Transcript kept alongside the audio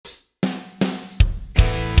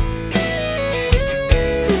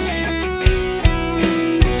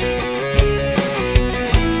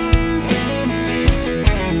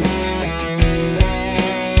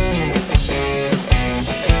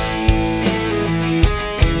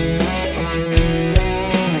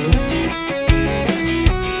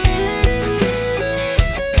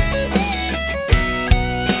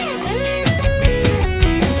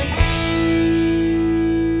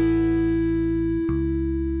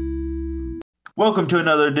Welcome to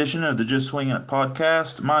another edition of the Just Swinging It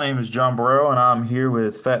podcast. My name is John Burrell, and I'm here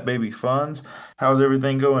with Fat Baby Funds. How's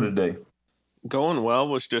everything going today? Going well,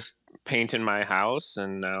 was just painting my house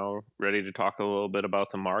and now ready to talk a little bit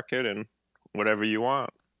about the market and whatever you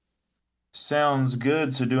want. Sounds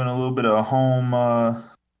good. So, doing a little bit of home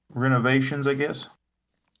renovations, I guess.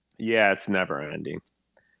 Yeah, it's never ending.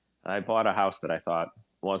 I bought a house that I thought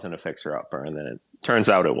wasn't a fixer upper, and then it turns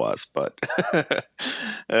out it was. But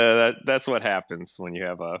that's what happens when you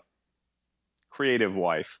have a creative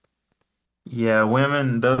wife. Yeah,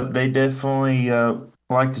 women, they definitely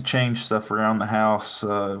like to change stuff around the house,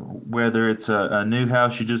 whether it's a new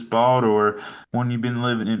house you just bought or one you've been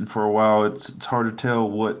living in for a while. It's hard to tell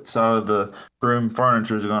what side of the room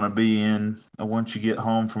furniture is going to be in once you get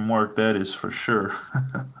home from work, that is for sure.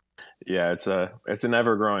 Yeah, it's an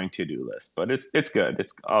ever growing to do list, but it's good.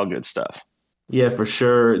 It's all good stuff. Yeah, for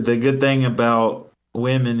sure. The good thing about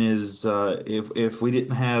women is if we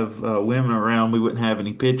didn't have women around, we wouldn't have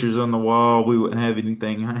any pictures on the wall. We wouldn't have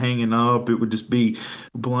anything hanging up. It would just be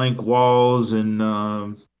blank walls,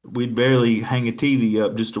 and we'd barely hang a TV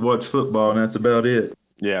up just to watch football, and that's about it.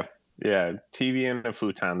 Yeah, yeah, TV and a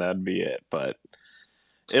futon, that'd be it. But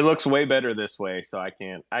it looks way better this way, so I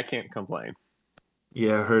can't complain.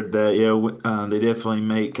 Yeah, I heard that. Yeah, they definitely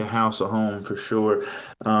make a house a home for sure.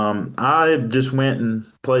 I just went and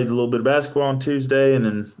played a little bit of basketball on Tuesday, and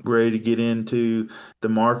then ready to get into the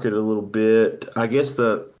market a little bit. I guess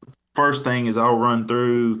the first thing is I'll run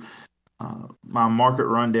through my market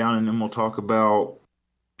rundown, and then we'll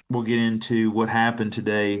get into what happened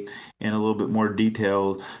today in a little bit more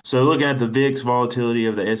detail. So, looking at the VIX volatility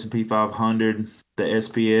of the S&P 500, the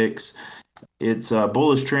SPX. It's a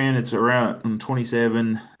bullish trend. It's around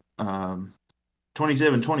 27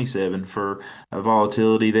 for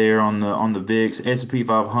volatility there on the VIX. S&P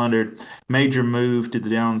 500 major move to the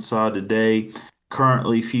downside today.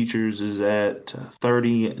 Currently, futures is at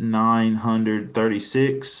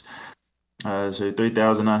 3,936. So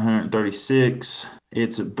 3,936.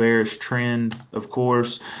 It's a bearish trend, of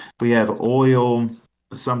course. We have oil,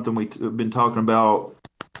 something we've been talking about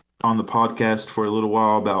on the podcast for a little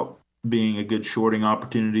while about being a good shorting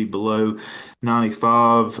opportunity below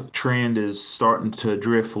 95. Trend is starting to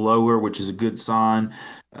drift lower, which is a good sign.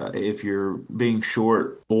 If you're being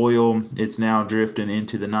short oil, it's now drifting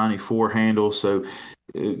into the 94 handle. So,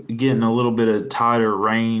 getting a little bit of tighter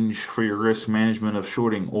range for your risk management of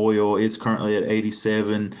shorting oil. It's currently at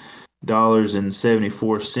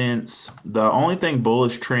 $87.74. The only thing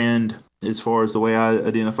bullish trend as far as the way I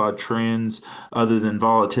identify trends other than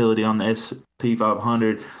volatility on the S&P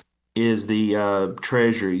 500 is the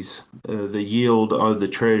treasuries, the yield of the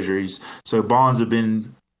treasuries. So bonds have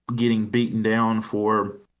been getting beaten down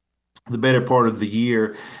for the better part of the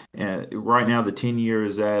year. Right now, the 10 year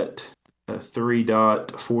is at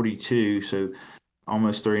 3.42, so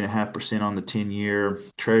almost 3.5% on the 10-year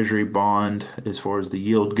treasury bond as far as the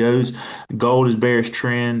yield goes. Gold is bearish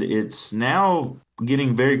trend. It's now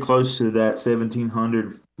getting very close to that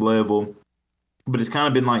 1700 level, but it's kind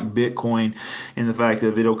of been like Bitcoin in the fact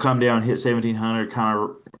that it'll come down, hit 1700, kind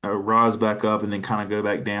of rise back up, and then kind of go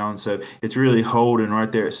back down. So it's really holding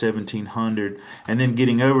right there at 1700. And then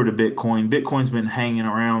getting over to Bitcoin, Bitcoin's been hanging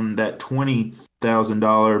around that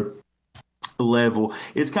 $20,000 level.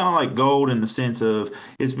 It's kind of like gold in the sense of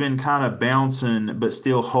it's been kind of bouncing, but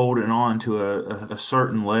still holding on to a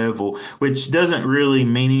certain level, which doesn't really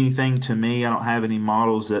mean anything to me. I don't have any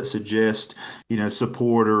models that suggest,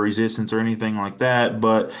 support or resistance or anything like that.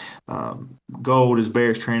 But gold is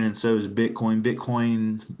bearish trend, and so is Bitcoin.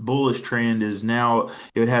 Bitcoin bullish trend is now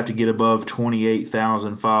it would have to get above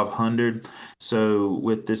 28,500. So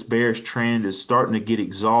with this bearish trend is starting to get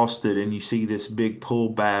exhausted, and you see this big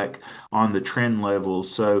pullback on the trend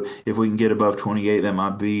levels. So if we can get above 28, that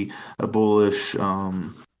might be a bullish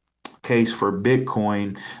case for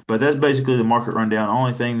Bitcoin. But that's basically the market rundown.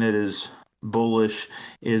 Only thing that is bullish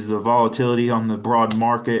is the volatility on the broad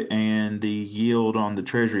market and the yield on the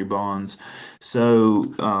treasury bonds. So,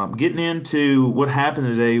 getting into what happened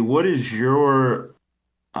today, what is your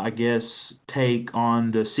I guess, take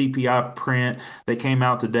on the CPI print that came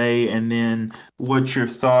out today, and then what's your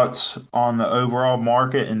thoughts on the overall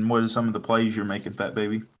market, and what are some of the plays you're making, Fat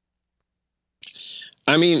Baby?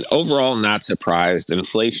 I mean, overall, not surprised.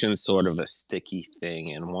 Inflation's sort of a sticky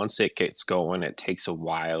thing, and once it gets going, it takes a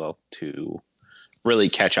while to really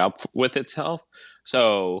catch up with itself.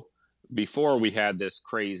 So before we had this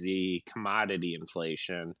crazy commodity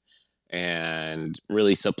inflation and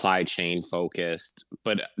really supply chain focused,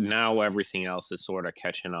 but now everything else is sort of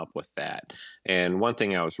catching up with that. And one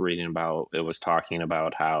thing I was reading about, it was talking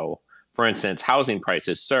about how, for instance, housing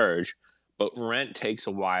prices surge, but rent takes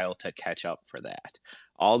a while to catch up for that.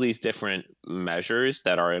 All these different measures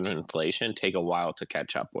that are in inflation take a while to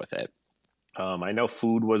catch up with it. I know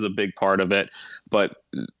food was a big part of it, but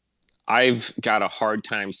I've got a hard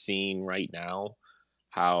time seeing right now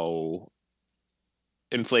how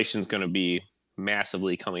inflation is going to be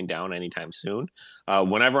massively coming down anytime soon.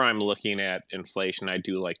 Whenever I'm looking at inflation, I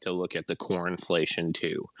do like to look at the core inflation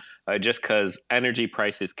too, just because energy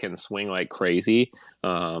prices can swing like crazy.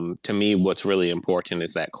 To me, what's really important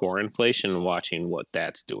is that core inflation and watching what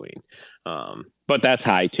that's doing. But that's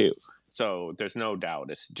high too. So there's no doubt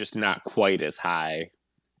it's just not quite as high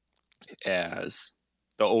as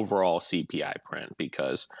the overall CPI print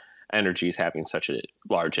because energy is having such a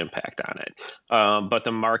large impact on it. But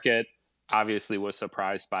the market obviously was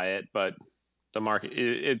surprised by it, but the market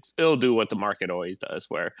it'll do what the market always does,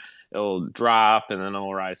 where it'll drop and then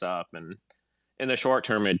it'll rise up, and in the short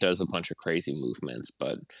term it does a bunch of crazy movements,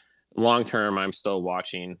 but long term I'm still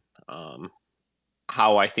watching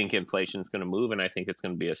how I think inflation is going to move, and I think it's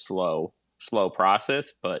going to be a slow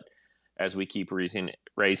process, but as we keep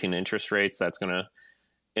raising interest rates, that's going to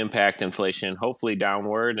impact inflation hopefully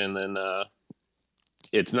downward, and then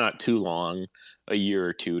it's not too long, a year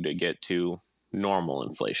or two, to get to normal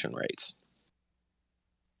inflation rates.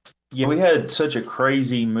 Yeah, we had such a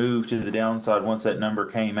crazy move to the downside once that number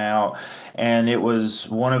came out, and it was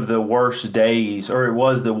one of the worst days, or it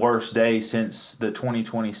was the worst day since the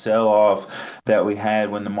 2020 sell-off that we had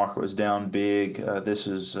when the market was down big. This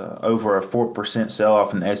is over a 4%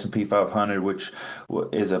 sell-off in the S&P 500, which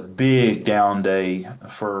is a big down day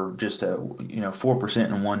for just a 4%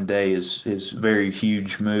 in one day is very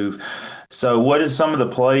huge move. So, what is some of the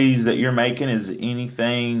plays that you're making? Is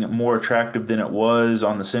anything more attractive than it was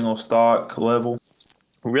on the single stock level?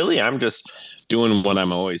 Really, I'm just doing what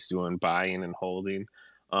I'm always doing, buying and holding.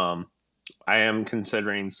 Um, I am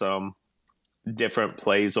considering some different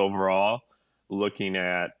plays overall, looking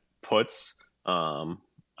at puts on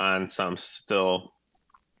some still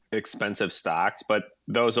expensive stocks, but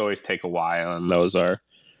those always take a while, and those are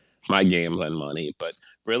my gambling money. But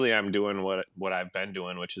really, I'm doing what I've been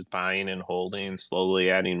doing, which is buying and holding,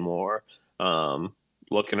 slowly adding more, um,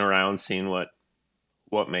 looking around, seeing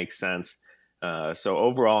what makes sense. So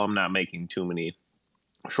overall, I'm not making too many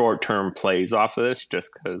short term plays off of this,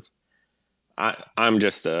 just because I'm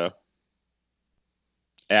just a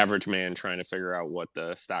average man trying to figure out what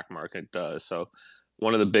the stock market does. So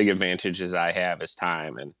one of the big advantages I have is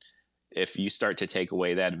time, and if you start to take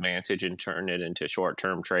away that advantage and turn it into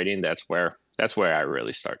short-term trading, that's where I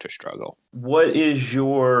really start to struggle. What is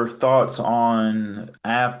your thoughts on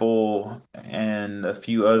Apple and a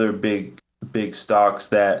few other big stocks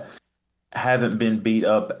that haven't been beat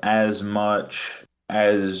up as much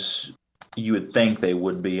as you would think they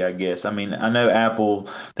would be, I guess. I mean, I know Apple,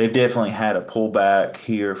 they've definitely had a pullback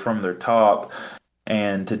here from their top,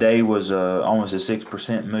 and today was almost a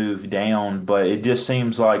 6% move down, but it just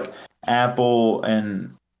seems like Apple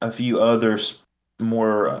and a few others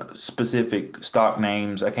more specific stock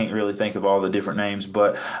names. I can't really think of all the different names,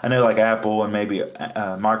 but I know like Apple and maybe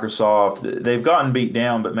Microsoft, they've gotten beat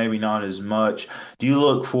down, but maybe not as much. Do you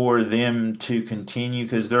look for them to continue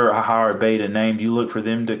because they're a higher beta name? Do you look for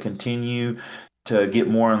them to continue to get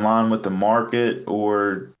more in line with the market,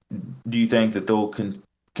 or do you think that they'll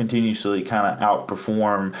continuously kind of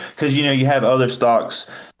outperform? Because you have other stocks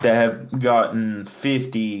that have gotten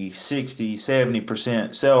 50, 60,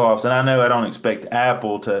 70% sell-offs, and I know I don't expect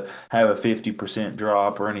Apple to have a 50%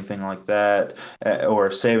 drop or anything like that, or a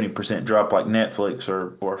 70% drop like Netflix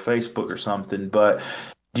or Facebook or something, but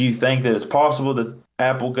do you think that it's possible that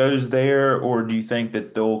Apple goes there, or do you think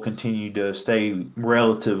that they'll continue to stay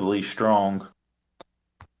relatively strong?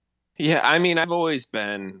 Yeah, I mean, I've always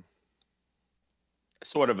been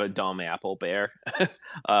sort of a dumb Apple bear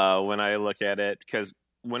when I look at it, because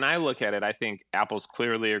when I look at it, I think Apple's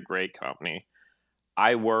clearly a great company.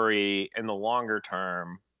 I worry in the longer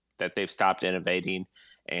term that they've stopped innovating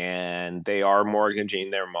and they are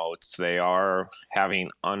mortgaging their moats. They are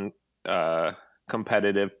having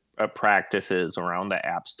competitive practices around the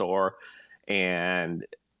App Store, and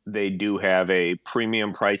they do have a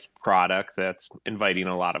premium price product that's inviting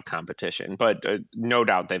a lot of competition. But no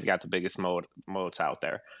doubt they've got the biggest moats out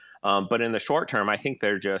there. But in the short term, I think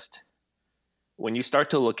they're just, when you start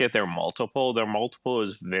to look at their multiple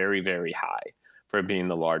is very, very high for being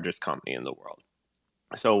the largest company in the world.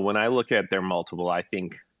 So when I look at their multiple, I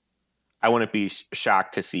think I wouldn't be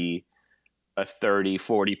shocked to see a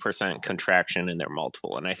 30-40% contraction in their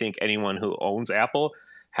multiple. And I think anyone who owns Apple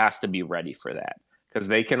has to be ready for that, because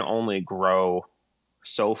they can only grow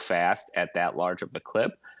so fast at that large of a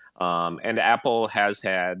clip. And Apple has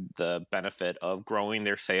had the benefit of growing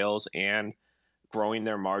their sales and growing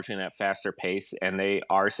their margin at faster pace, and they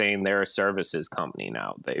are saying they're a services company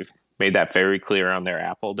now. They've made that very clear on their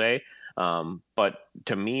Apple Day. But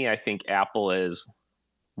to me, I think Apple is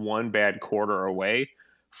one bad quarter away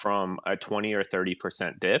from a 20 or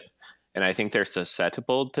 30% dip. And I think they're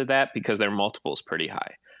susceptible to that because their multiple is pretty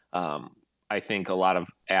high. I think a lot of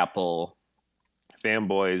Apple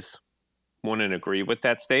fanboys wouldn't agree with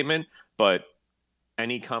that statement, but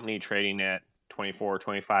any company trading at 24,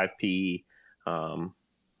 25 PE,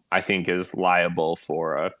 I think is liable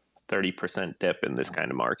for a 30% dip in this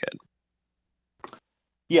kind of market.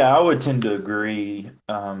 Yeah, I would tend to agree.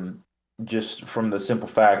 Just from the simple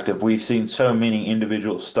fact of we've seen so many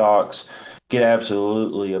individual stocks get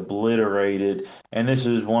absolutely obliterated, and this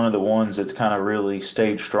is one of the ones that's kind of really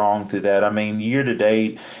stayed strong through that. I mean, year to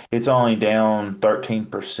date, it's only down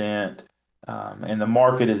 13%, and the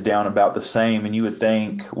market is down about the same. And you would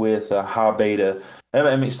think with a high beta,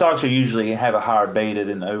 I mean, stocks are usually have a higher beta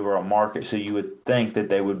than the overall market, so you would think that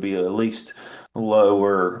they would be at least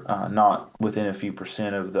lower, not within a few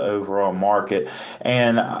percent of the overall market.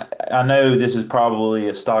 And I know this is probably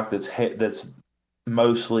a stock that's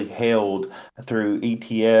mostly held through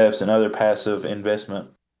ETFs and other passive investment,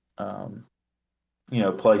 um,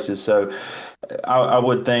 places. So I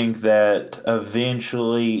would think that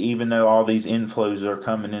eventually, even though all these inflows are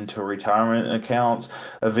coming into retirement accounts,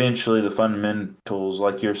 eventually the fundamentals,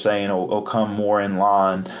 like you're saying, will come more in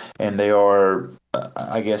line, and they are,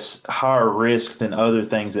 I guess, higher risk than other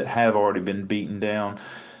things that have already been beaten down.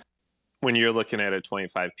 When you're looking at a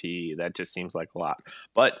 25 PE, that just seems like a lot.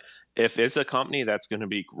 But if it's a company that's going to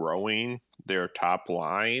be growing their top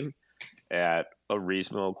line at a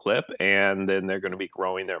reasonable clip, and then they're going to be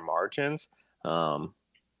growing their margins, um,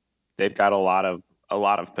 they've got a lot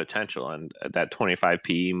of potential, and that 25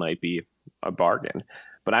 PE might be a bargain.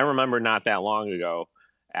 But I remember not that long ago,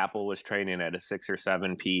 Apple was trading at a 6 or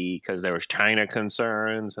 7 PE because there was China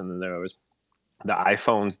concerns, and then there was the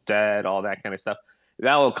iPhone's dead, all that kind of stuff.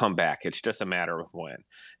 That will come back. It's just a matter of when.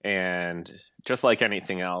 And just like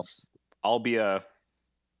anything else, I'll be a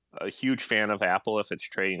huge fan of Apple if it's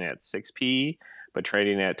trading at 6 PE, but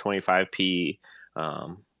trading at 25 PE,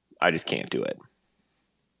 I just can't do it.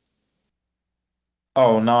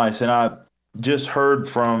 Oh, nice. And I just heard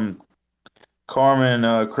from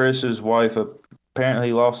Carmen, Chris's wife. Apparently,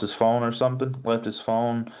 he lost his phone or something, left his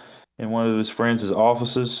phone in one of his friends'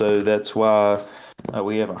 offices. So that's why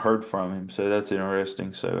we haven't heard from him. So that's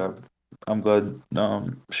interesting. So I'm glad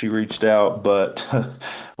she reached out, but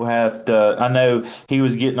we'll have to. I know he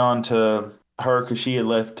was getting on to her because she had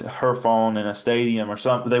left her phone in a stadium or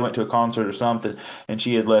something. They went to a concert or something, and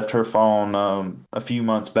she had left her phone a few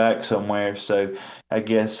months back somewhere. So I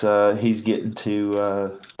guess he's getting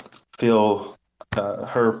to feel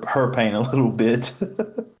her pain a little bit.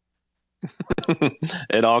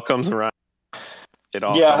 It all comes around. It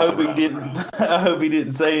all Yeah, I comes hope he around. didn't. I hope he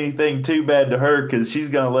didn't say anything too bad to her because she's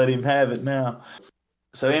gonna let him have it now.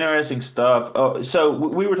 So interesting stuff. So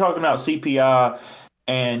we were talking about CPI,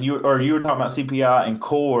 and you were talking about CPI and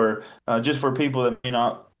core. Just for people that may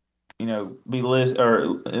not, be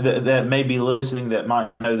that may be listening that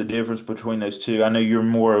might know the difference between those two. I know you're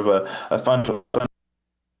more of a fundamental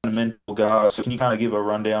guy. So can you kind of give a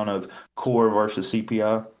rundown of core versus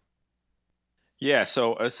CPI? Yeah,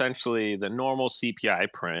 so essentially the normal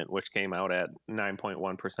CPI print, which came out at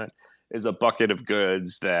 9.1%, is a bucket of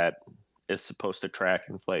goods that is supposed to track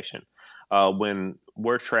inflation. When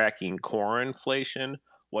we're tracking core inflation,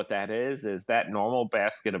 what that is that normal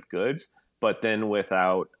basket of goods, but then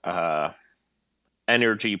without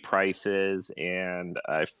energy prices, and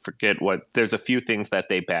I forget what, there's a few things that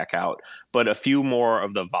they back out, but a few more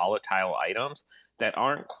of the volatile items that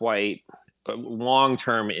aren't quite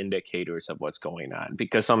long-term indicators of what's going on,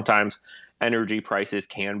 because sometimes energy prices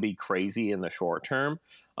can be crazy in the short term,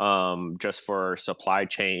 just for supply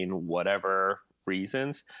chain whatever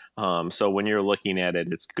reasons. So when you're looking at it,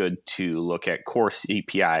 it's good to look at core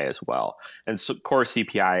CPI as well. And so core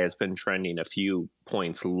CPI has been trending a few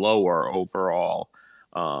points lower overall,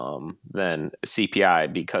 than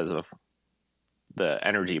CPI because of the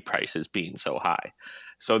energy prices being so high.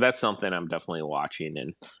 So that's something I'm definitely watching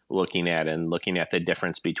and looking at the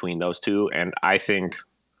difference between those two. And I think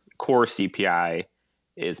core CPI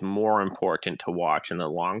is more important to watch in the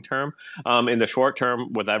long term. In the short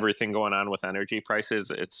term, with everything going on with energy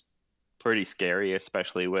prices, it's pretty scary,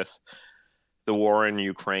 especially with the war in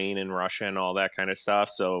Ukraine and Russia and all that kind of stuff.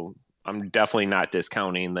 So I'm definitely not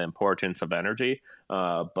discounting the importance of energy,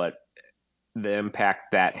 but the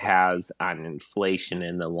impact that has on inflation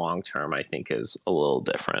in the long term, I think, is a little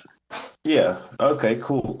different. Yeah. Okay.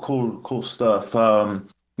 Cool. Cool. Cool stuff.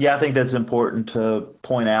 Yeah, I think that's important to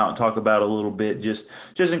point out and talk about a little bit, just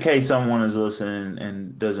in case someone is listening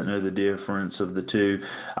and doesn't know the difference of the two.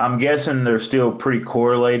 I'm guessing they're still pretty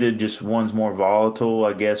correlated. Just one's more volatile,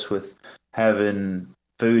 I guess, with having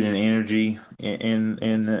food and energy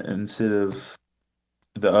instead of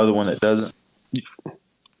the other one that doesn't.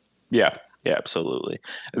 Yeah, yeah, absolutely.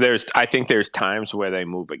 I think there's times where they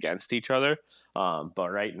move against each other, but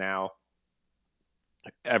right now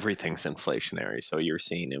everything's inflationary. So you're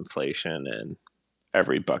seeing inflation in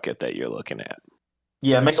every bucket that you're looking at.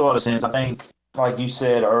 Yeah, it makes a lot of sense. I think, like you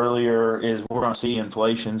said earlier, is we're going to see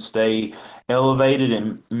inflation stay elevated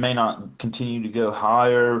and may not continue to go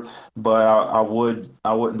higher, but I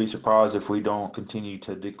wouldn't be surprised if we don't continue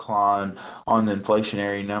to decline on the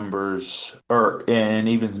inflationary numbers, or and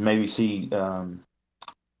even maybe see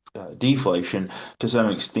deflation to some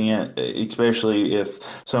extent, especially if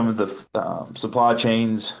some of the supply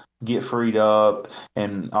chains get freed up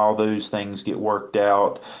and all those things get worked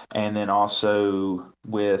out. And then also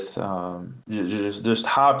with just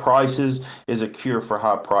high prices is a cure for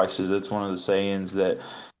high prices. That's one of the sayings that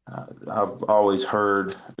I've always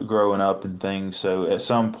heard growing up and things. So at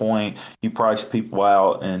some point, you price people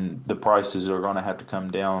out, and the prices are going to have to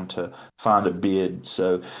come down to find a bid.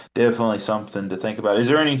 So definitely something to think about. Is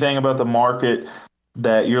there anything about the market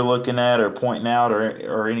that you're looking at or pointing out,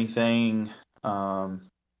 or anything um,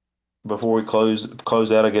 before we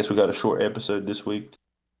close out? I guess we got a short episode this week.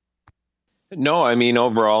 No, I mean,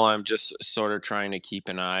 overall, I'm just sort of trying to keep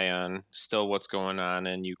an eye on still what's going on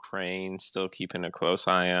in Ukraine, still keeping a close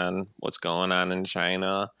eye on what's going on in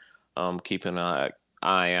China, keeping an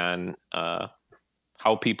eye on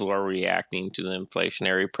how people are reacting to the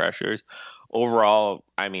inflationary pressures. Overall,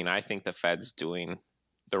 I mean, I think the Fed's doing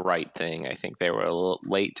the right thing. I think they were a little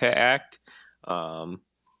late to act, um,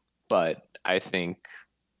 but I think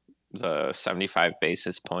the 75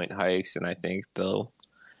 basis point hikes, and I think they'll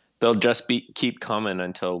just be keep coming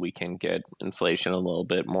until we can get inflation a little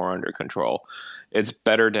bit more under control. It's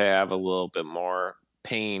better to have a little bit more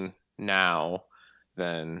pain now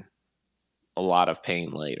than a lot of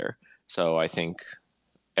pain later. So I think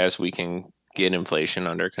as we can get inflation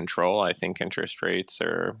under control, I think interest rates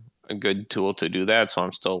are a good tool to do that. So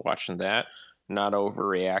I'm still watching that, not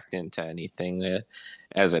overreacting to anything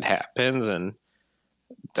as it happens. And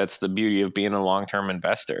that's the beauty of being a long term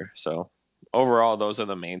investor. So overall, those are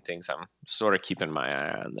the main things I'm sort of keeping my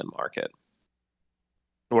eye on the market.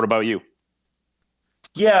 What about you?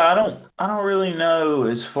 Yeah, I don't really know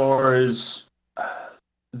as far as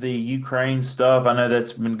the Ukraine stuff. I know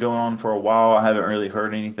that's been going on for a while. I haven't really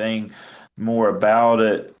heard anything more about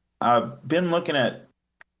it. I've been looking at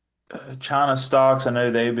China stocks. I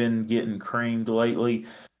know they've been getting creamed lately.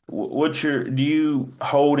 Do you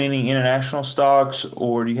hold any international stocks,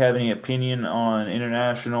 or do you have any opinion on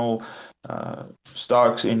international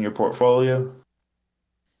stocks in your portfolio?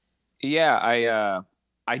 Yeah,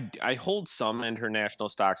 I hold some international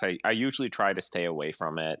stocks. I usually try to stay away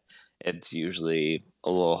from it. It's usually a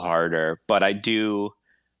little harder, but I do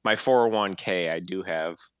my 401k, I do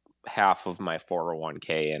have half of my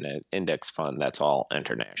 401k in an index fund that's all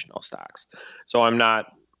international stocks. So I'm not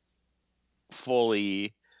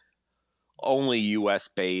fully only US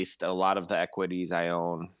based. A lot of the equities I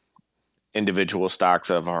own, individual stocks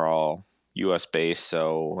of are all US based.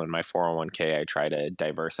 So in my 401k, I try to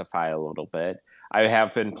diversify a little bit. I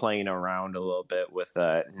have been playing around a little bit with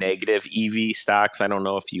negative EV stocks. I don't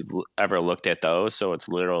know if you've ever looked at those. So it's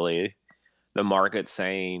literally the market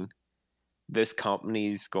saying this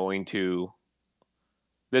company's going to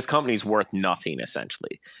this company's worth nothing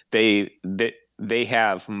essentially. They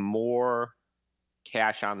have more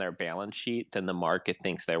cash on their balance sheet than the market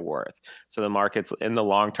thinks they're worth. So the market's in the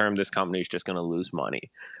long term, this company is just going to lose money.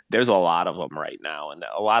 There's a lot of them right now, and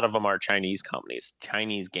a lot of them are Chinese companies,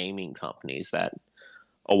 Chinese gaming companies that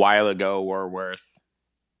a while ago were worth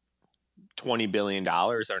 $20 billion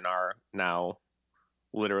are now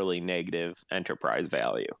literally negative enterprise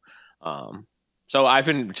value. Um, so I've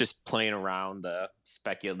been just playing around the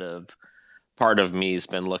speculative part of me has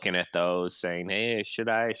been looking at those saying, hey, should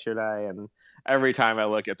I? And every time I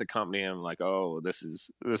look at the company, I'm like, oh, this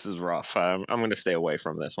is rough. I'm going to stay away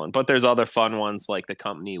from this one. But there's other fun ones like the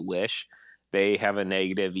company Wish. They have a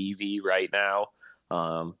negative EV right now.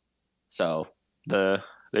 So the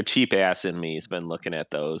cheap ass in me has been looking at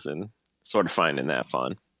those and sort of finding that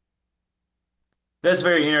fun. That's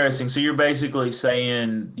very interesting. So you're basically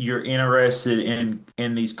saying you're interested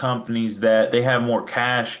in these companies that they have more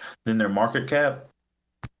cash than their market cap?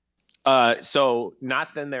 So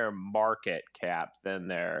not then their market cap, then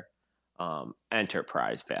their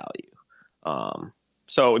enterprise value. Um,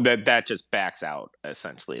 so that just backs out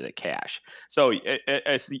essentially the cash. So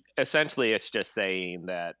essentially, it's just saying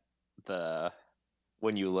that the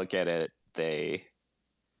when you look at it, they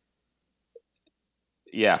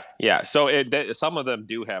yeah. So some of them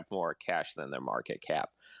do have more cash than their market cap.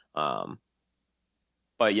 Um,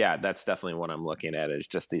 but yeah, that's definitely what I'm looking at is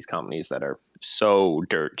just these companies that are so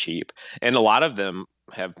dirt cheap. And a lot of them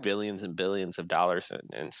have billions and billions of dollars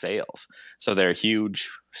in sales. So they're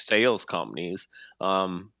huge sales companies,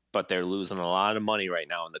 but they're losing a lot of money right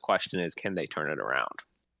now. And the question is, can they turn it around?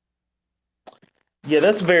 Yeah,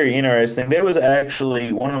 that's very interesting. That was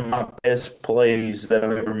actually one of my best plays that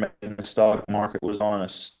I've ever made in the stock market was on a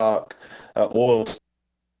oil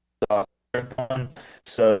stock marathon.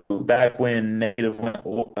 So back when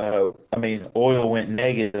oil went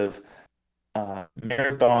negative,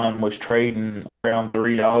 Marathon was trading around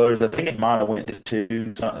 $3. I think it might have went to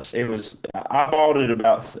two. So it was I bought it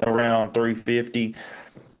about around 350.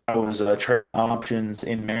 I was trading options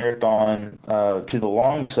in Marathon to the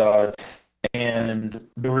long side, and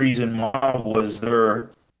the reason why was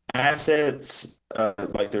their assets,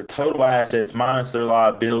 like their total assets minus their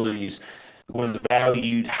liabilities, was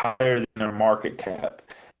valued higher than their market cap.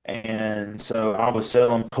 And so I was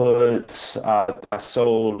selling puts. I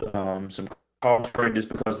sold some call spread just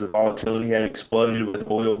because the volatility had exploded with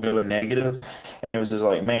oil going negative. And it was just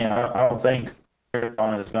like, man, I don't think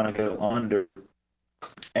Marathon is going to go under.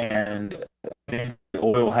 And then the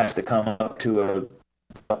oil has to come up to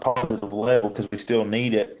a positive level because we still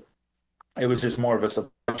need it. It was just more of a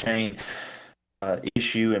supply chain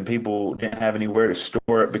issue, and people didn't have anywhere to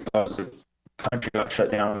store it because the country got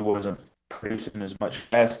shut down. It wasn't producing as much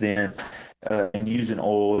gas then and using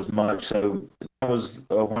oil as much. So that was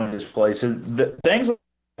one of his places. Things like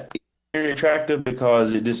that are very attractive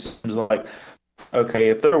because it just seems like, okay,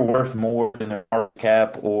 if they're worth more than their market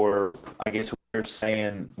cap, or I guess we're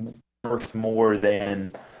saying worth more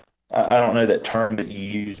than I don't know that term that you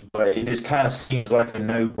use, but it just kind of seems like a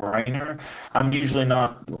no-brainer. I'm usually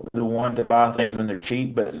not the one to buy things when they're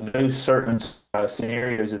cheap, but in those certain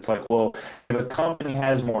scenarios, it's like, well, if a company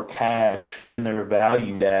has more cash and they're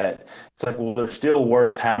valued at, it's like, well, they're still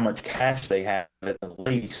worth how much cash they have at the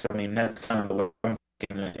least. I mean, that's kind of the way I'm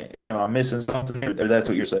thinking. I'm missing something, or that's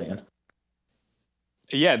what you're saying.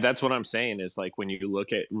 Yeah, that's what I'm saying is like when you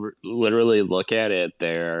literally look at it,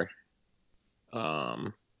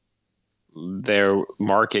 um, their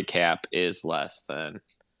market cap is less than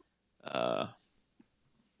uh,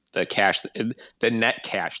 the cash, the net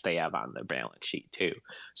cash they have on their balance sheet too.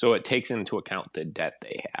 So it takes into account the debt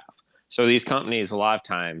they have. So these companies a lot of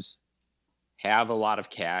times have a lot of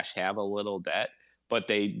cash, have a little debt, but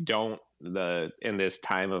they don't the in this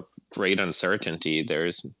time of great uncertainty,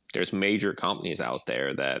 there's major companies out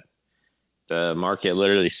there that the market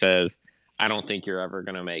literally says, I don't think you're ever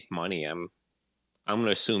gonna make money. I'm going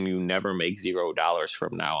to assume you never make $0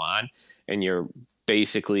 from now on, and you're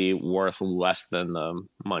basically worth less than the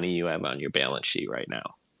money you have on your balance sheet right now.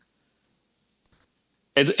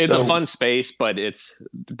 It's a So, fun space, but it's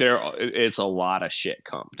a lot of shit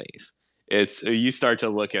companies. It's you start to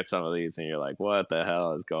look at some of these and you're like, what the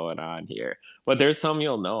hell is going on here? But there's some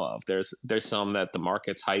you'll know of. There's some that the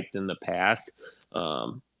market's hyped in the past.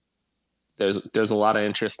 Um, there's a lot of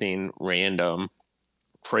interesting, random,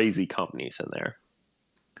 crazy companies in there.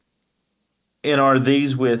 and are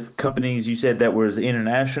these with companies you said that was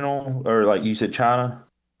international, or like you said, China?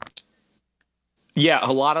 Yeah,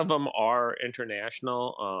 a lot of them are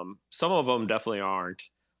international. Some of them definitely aren't.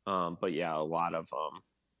 But yeah, a lot of them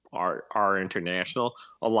are international.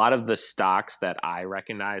 A lot of the stocks that I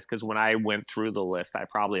recognize, because when I went through the list, I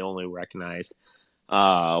probably only recognized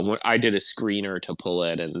when I did a screener to pull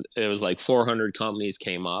it, and it was like 400 companies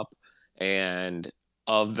came up, and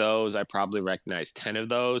of those, I probably recognized 10 of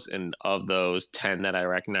those, and of those 10 that I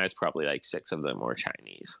recognized, probably like six of them were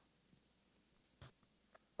Chinese.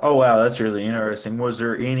 Oh wow, that's really interesting. Was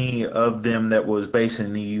there any of them that was based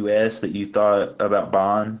in the U.S. that you thought about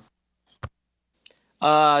buying?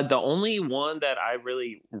 The only one that I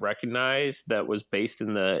really recognized that was based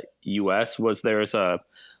in the U.S. was there's a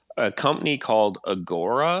company called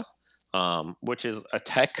Agora, which is a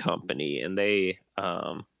tech company, and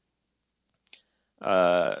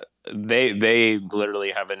uh, they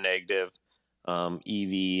literally have a negative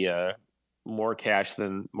EV, more cash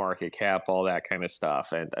than market cap, all that kind of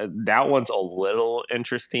stuff, and that one's a little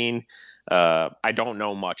interesting. I don't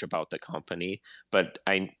know much about the company, but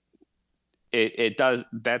it does.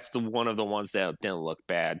 That's the one of the ones that didn't look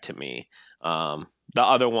bad to me. The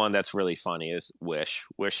other one that's really funny is Wish.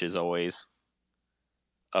 Wish is always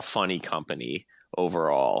a funny company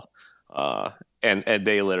overall. And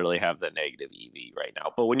they literally have the negative EV right now.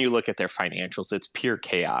 But when you look at their financials, it's pure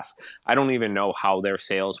chaos. I don't even know how their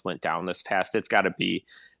sales went down this fast. It's got to be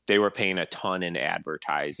they were paying a ton in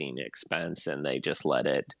advertising expense, and they just let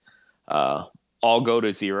it all go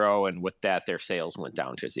to zero. And with that, their sales went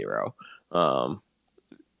down to zero.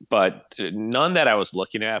 But none that I was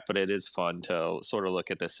looking at, but it is fun to sort of look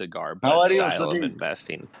at the cigar butt style of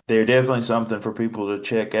investing. They're definitely something for people to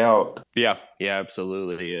check out. Yeah,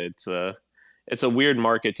 absolutely. It's a weird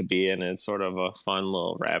market to be in. It's sort of a fun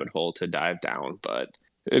little rabbit hole to dive down, but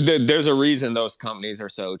there's a reason those companies are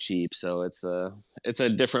so cheap. So it's a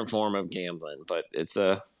different form of gambling, but it's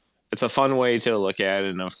a fun way to look at it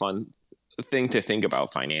and a fun thing to think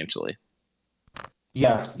about financially.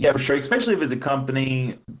 Yeah, for sure. Especially if it's a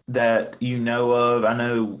company that you know of. I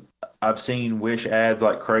know I've seen Wish ads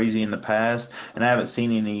like crazy in the past, and I haven't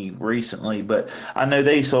seen any recently, but I know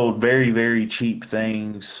they sold very, very cheap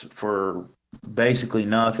things for basically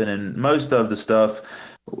nothing, and most of the stuff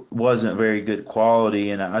wasn't very good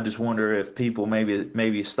quality. And I just wonder if people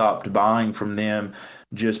maybe stopped buying from them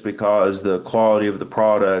just because the quality of the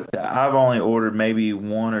product. I've only ordered maybe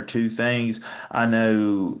one or two things. I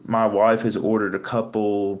know my wife has ordered a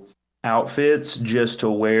couple outfits just to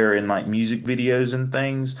wear in like music videos and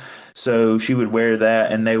things. So she would wear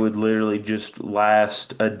that and they would literally just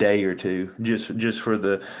last a day or two just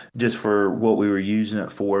for what we were using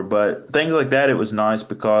it for. But things like that, it was nice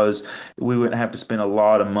because we wouldn't have to spend a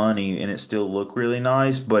lot of money and it still looked really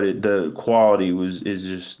nice, but the quality is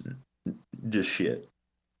just shit.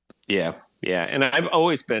 Yeah, and I've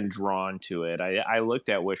always been drawn to it. I looked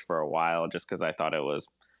at Wish for a while just because I thought it was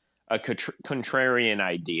a contrarian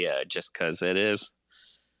idea, just because it is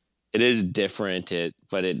different.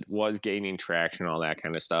 But it was gaining traction, all that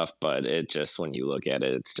kind of stuff. But it just, when you look at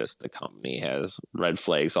it, it's just the company has red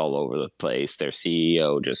flags all over the place. Their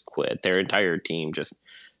CEO just quit. Their entire team just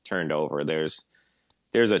turned over. There's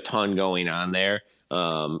a ton going on there,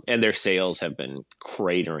 and their sales have been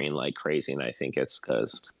cratering like crazy. And I think it's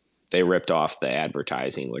because they ripped off the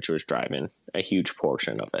advertising, which was driving a huge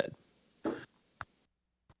portion of it.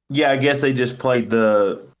 Yeah, I guess they just played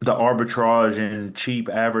the arbitrage in cheap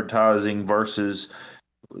advertising versus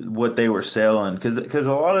what they were selling because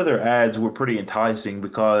a lot of their ads were pretty enticing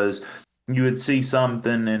because you would see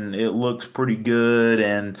something and it looks pretty good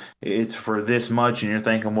and it's for this much and you're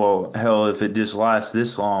thinking, well, hell, if it just lasts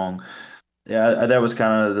this long. Yeah, that was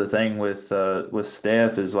kind of the thing with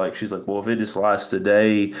Steph is like she's like, well, if it just lasts a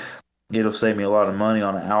day, it'll save me a lot of money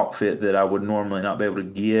on an outfit that I would normally not be able to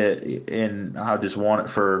get, and I just want it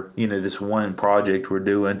for this one project we're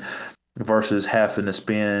doing versus having to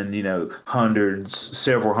spend hundreds,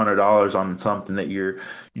 several $100s on something that you're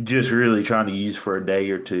just really trying to use for a day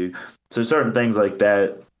or two. So certain things like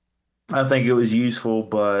that, I think it was useful,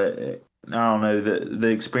 but I don't know, the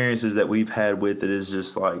experiences that we've had with it is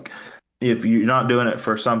just like if you're not doing it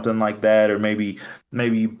for something like that, or maybe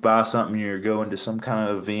you buy something, you're going to some kind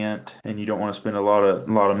of event and you don't want to spend a lot of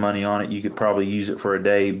money on it, you could probably use it for a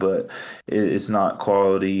day, but it's not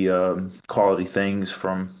quality things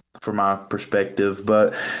from my perspective.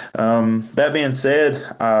 But that being said,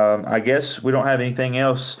 I guess we don't have anything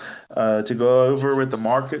else to go over with the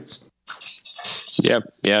markets. Yep.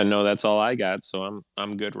 Yeah, no, that's all I got. So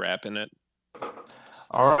I'm good wrapping it.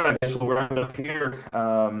 All right, I guess we'll wrap it up here.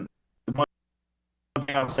 One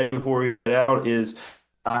thing I'll say before we get out is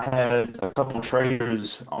I had a couple of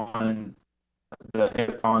traders on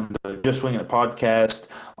the Just Winging It podcast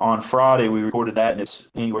on Friday. We recorded that, and it's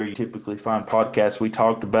anywhere you typically find podcasts. We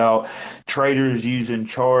talked about traders using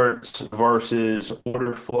charts versus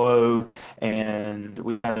order flow, and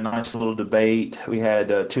we had a nice little debate. We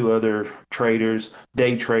had two other traders,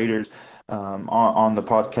 day traders, on the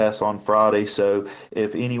podcast on Friday. So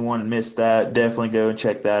if anyone missed that, definitely go and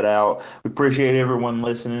check that out. We appreciate everyone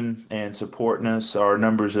listening and supporting us. Our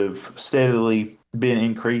numbers have steadily been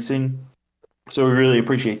increasing, so we really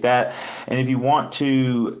appreciate that. And if you want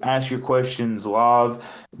to ask your questions live,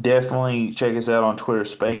 definitely check us out on Twitter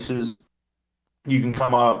Spaces. You can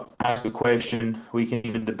come up, ask a question. We can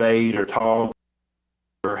even debate or talk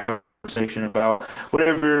or have a conversation about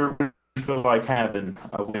whatever you feel like having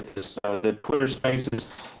with us. The Twitter Spaces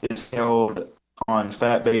is held on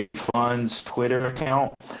Fat Baby Funds Twitter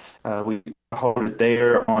account. We hold it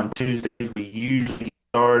there on Tuesdays. We usually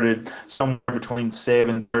started somewhere between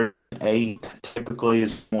 7:30 and 8. Typically,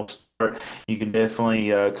 is we'll you can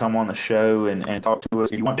definitely come on the show and talk to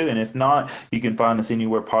us if you want to. And if not, you can find us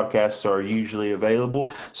anywhere podcasts are usually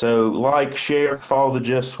available. So like, share, follow the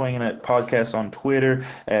Just Swinging It podcast on Twitter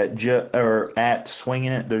at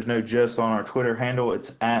Swinging It. There's no just on our Twitter handle.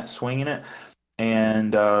 It's at Swinging It.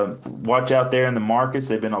 And watch out there in the markets.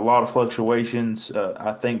 There have been a lot of fluctuations.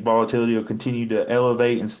 I think volatility will continue to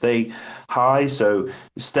elevate and stay high. So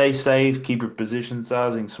stay safe, keep your position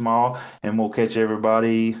sizing small, and we'll catch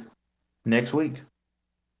everybody next week.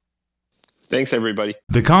 Thanks, everybody.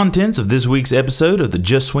 The contents of this week's episode of the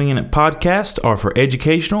Just Swinging It podcast are for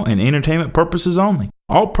educational and entertainment purposes only.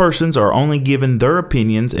 All persons are only given their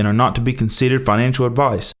opinions and are not to be considered financial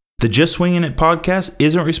advice. The Just Swinging It podcast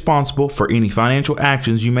isn't responsible for any financial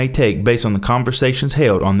actions you may take based on the conversations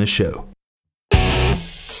held on this show.